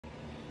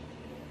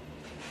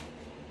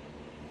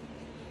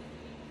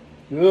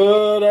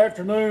Good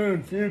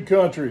afternoon, Feud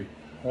Country.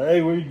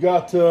 Hey, we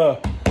got the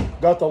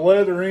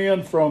leather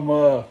in from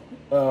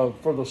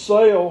for the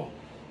sale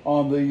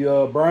on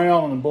the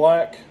brown and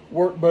black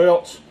work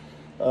belts.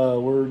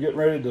 We're getting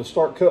ready to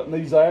start cutting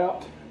these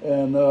out,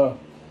 and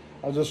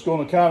I'm just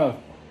going to kind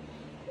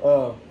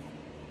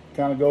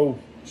of go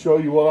show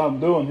you what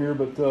I'm doing here.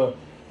 But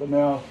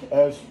now,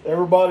 as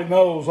everybody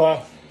knows,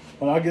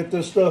 when I get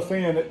this stuff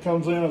in, it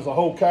comes in as a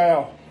whole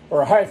cow or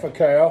a half a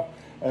cow,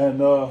 and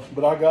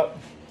but I got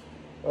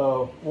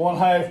one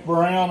half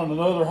brown and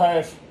another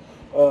half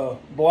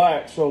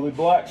black. So the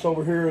black's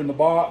over here in the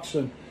box,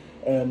 and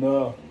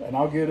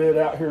I'll get it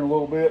out here in a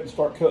little bit and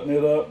start cutting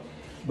it up.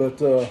 But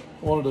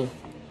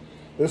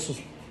this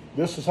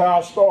is how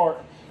I start.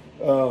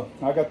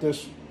 I got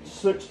this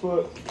 6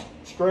 foot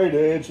straight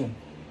edge, and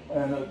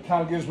it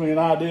kind of gives me an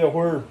idea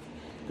where,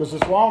 because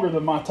it's longer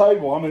than my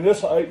table. I mean, this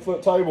is an 8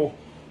 foot table,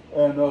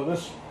 and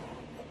this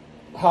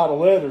height of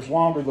leather is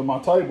longer than my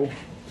table.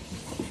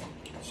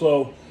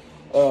 So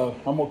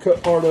I'm gonna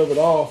cut part of it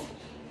off,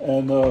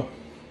 and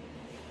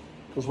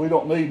because we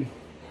don't need,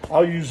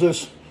 I'll use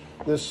this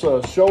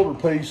shoulder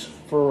piece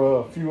for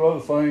a few other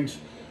things.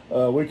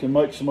 We can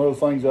make some other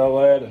things out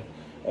of that,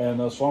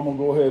 and so I'm gonna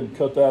go ahead and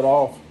cut that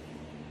off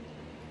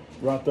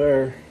right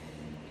there.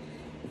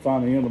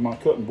 Find the end of my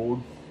cutting board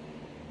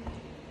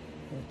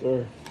right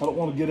there. I don't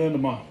want to get into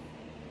my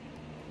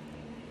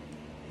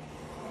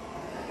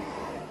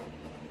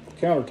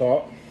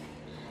countertop.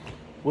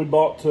 We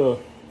bought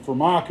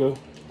Formica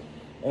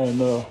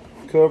and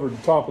covered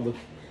the top of the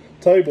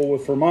table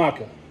with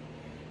Formica.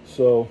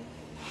 So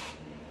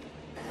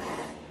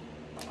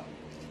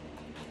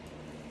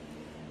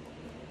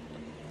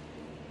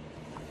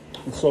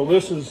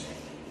this is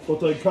what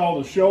they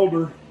call the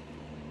shoulder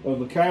of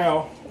the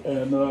cow,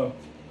 and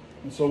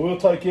so we'll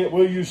take it.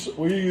 We'll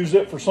use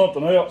it for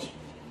something else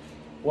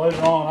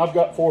later on. I've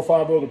got 4 or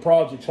 5 other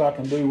projects I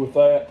can do with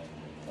that.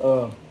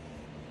 Let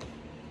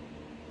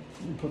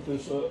me put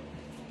this up.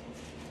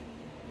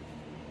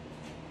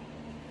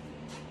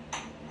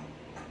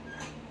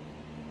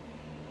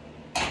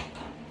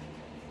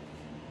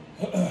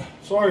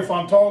 Sorry if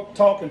I'm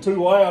talking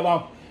too loud.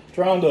 I'm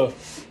trying to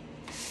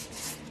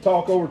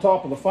talk over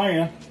top of the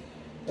fan,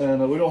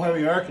 and we don't have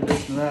any air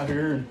conditioning out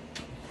here. And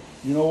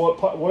you know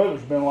what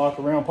weather's been like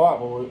around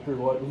Pikeville here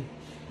lately?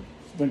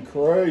 It's been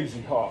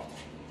crazy hot.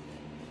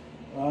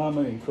 I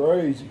mean,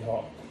 crazy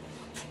hot.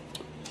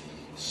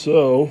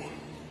 So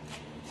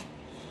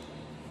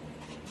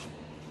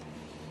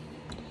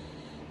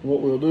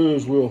what we'll do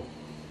is we'll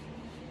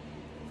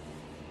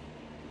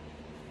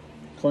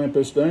clamp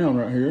this down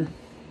right here.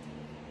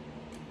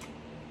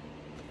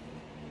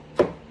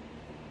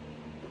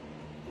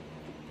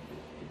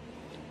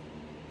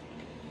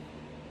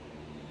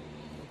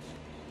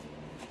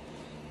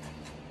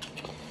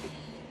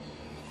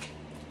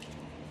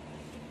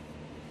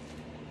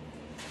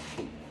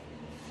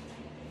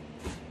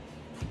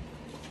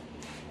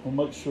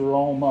 We'll make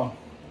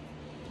sure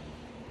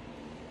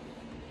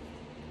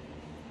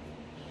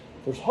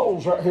there's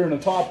holes right here in the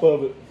top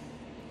of it,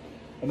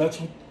 and that's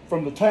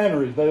from the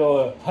tannery.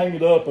 They'll hang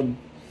it up and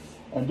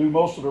do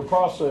most of their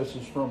processes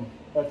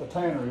at the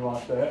tannery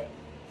like that.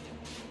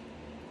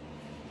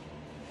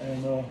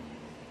 And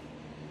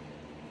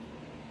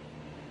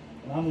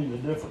I need a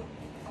different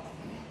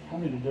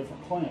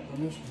clamp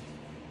than this one.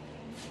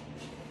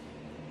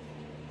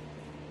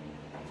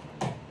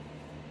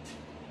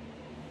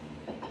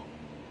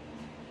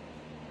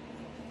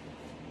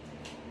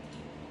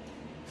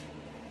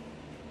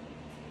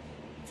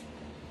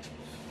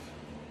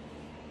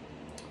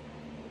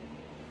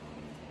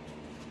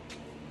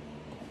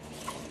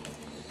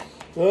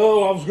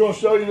 Oh, I was going to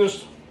show you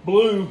this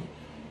blue.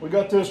 We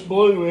got this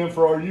blue in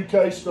for our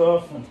UK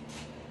stuff, and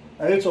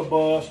it's a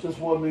bust. This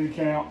wasn't any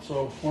count,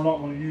 so we're not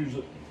going to use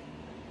it.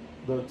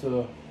 But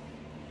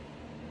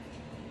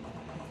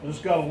it's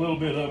got a little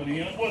bit of it in.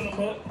 It wasn't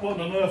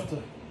enough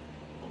to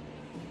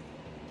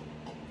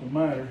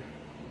matter,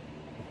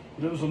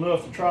 but it was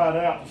enough to try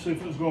it out to see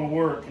if it was going to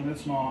work, and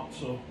it's not.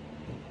 So.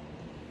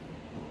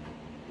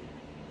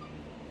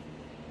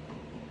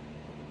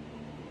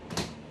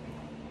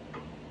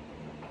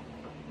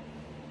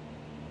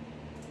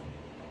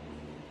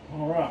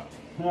 All right,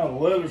 now the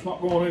leather's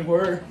not going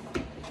anywhere.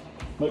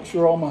 Make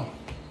sure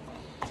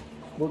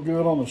we're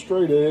good on the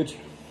straight edge.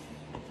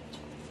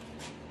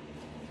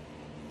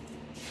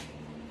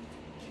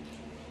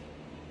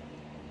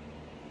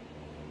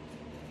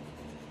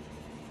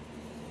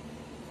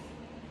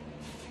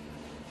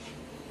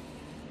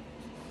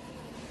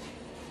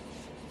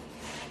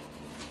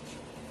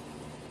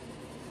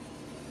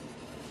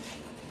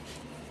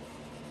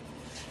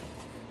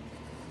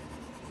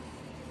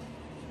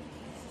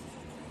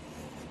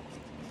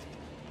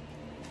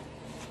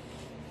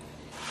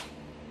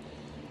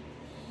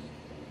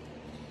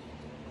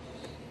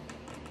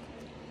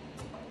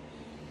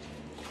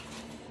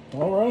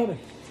 Alrighty.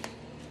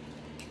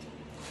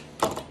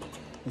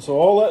 And so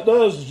all that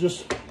does is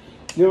just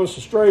give us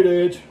a straight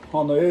edge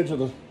on the edge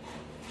of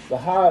the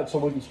hide so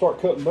we can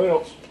start cutting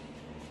belts.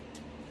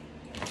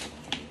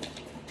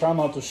 try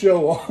not to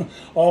show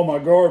all my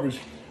garbage.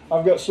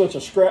 I've got such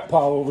a scrap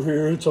pile over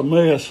here. It's a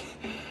mess.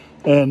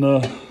 And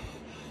I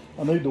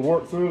need to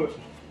work through it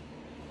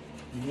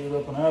and get it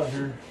up and out of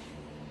here.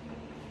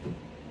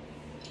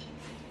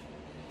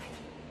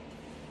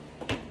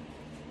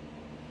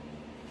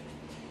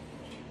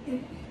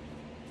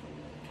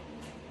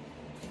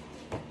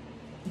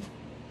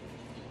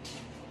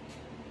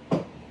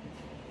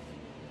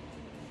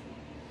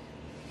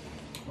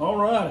 All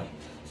right,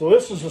 so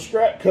this is a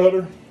strap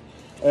cutter,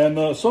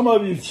 and some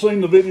of you have seen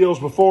the videos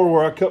before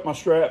where I cut my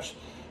straps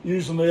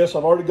using this.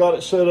 I've already got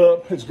it set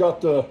up. It's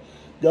got a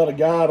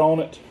guide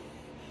on it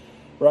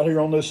right here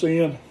on this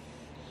end,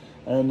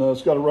 and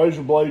it's got a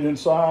razor blade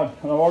inside,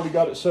 and I've already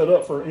got it set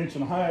up for 1.5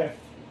 inches.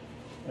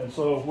 And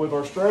so with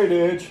our straight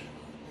edge,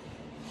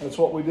 that's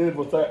what we did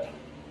with that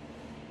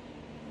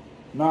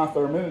knife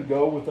there a minute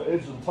ago with the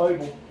edge of the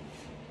table,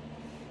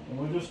 and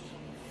we just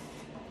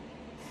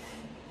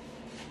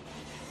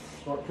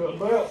start cutting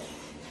belts.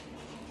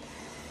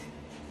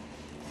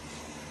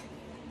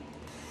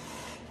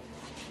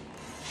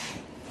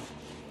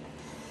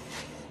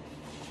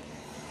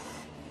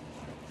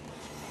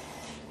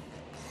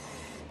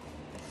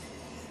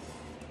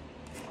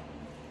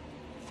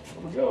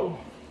 There we go.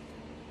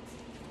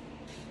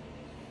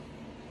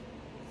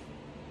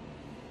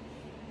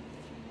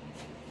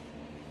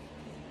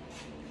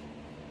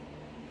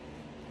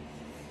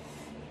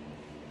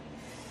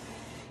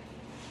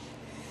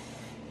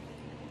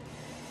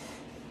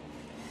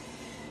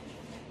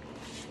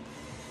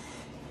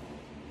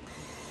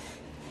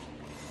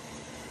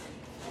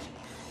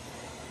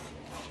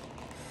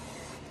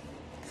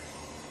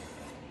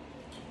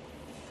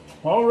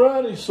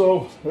 Alrighty,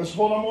 so this is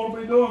what I'm going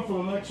to be doing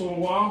for the next little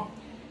while,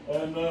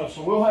 and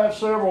so we'll have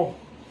several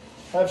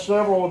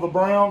of the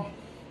brown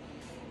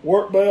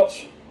work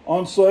belts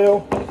on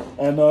sale,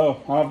 and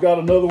I've got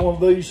another one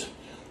of these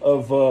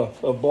of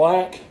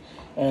black,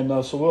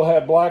 and so we'll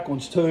have black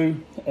ones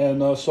too.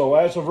 And so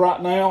as of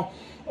right now,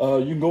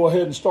 you can go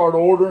ahead and start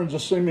ordering.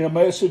 Just send me a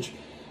message,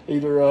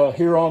 either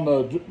here on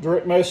the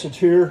direct message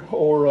here,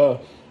 or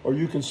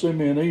you can send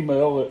me an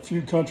email at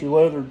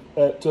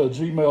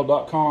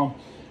feudcountryleather@gmail.com.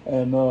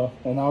 And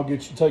I'll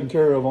get you taken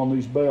care of on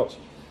these belts.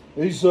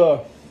 These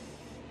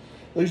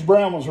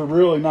brown ones are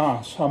really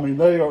nice. I mean,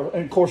 they are,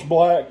 and of course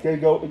black. It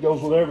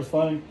goes with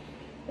everything.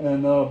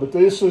 And but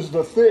this is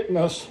the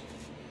thickness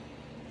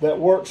that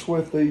works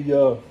with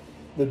the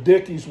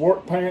Dickies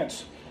work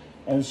pants.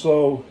 And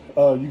so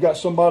you got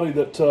somebody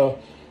that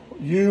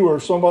you or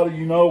somebody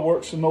you know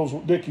works in those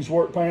Dickies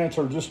work pants,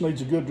 or just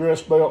needs a good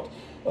dress belt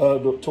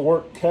to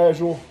work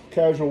casual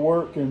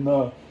work,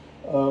 and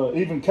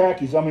even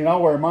khakis. I mean, I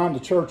wear mine to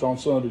church on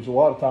Sundays a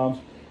lot of times,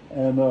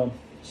 and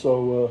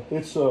so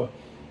it's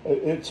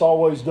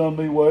always done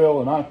me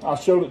well. And I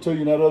showed it to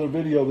you in that other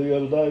video the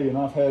other day, and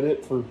I've had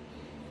it for,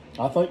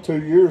 I think,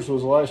 2 years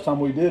was the last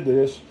time we did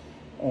this.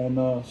 And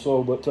but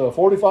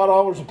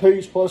 $45 a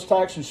piece plus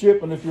tax and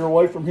shipping if you're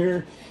away from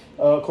here.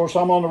 Of course,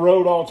 I'm on the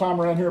road all the time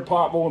around here at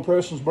Pikeville and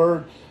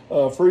Prestonsburg.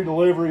 Free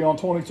delivery on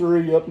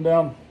 23 up and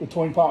down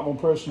between Pikeville and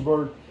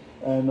Prestonsburg.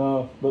 And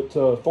but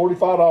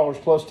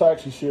 $45 plus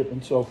tax and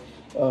shipping. So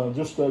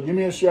just give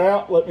me a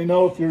shout. Let me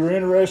know if you're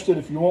interested.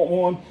 If you want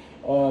one,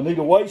 need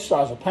a waist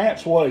size, a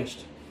pants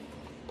waist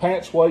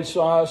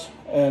size,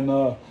 and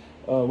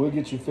we'll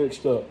get you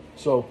fixed up.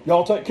 So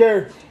y'all take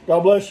care.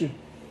 God bless you.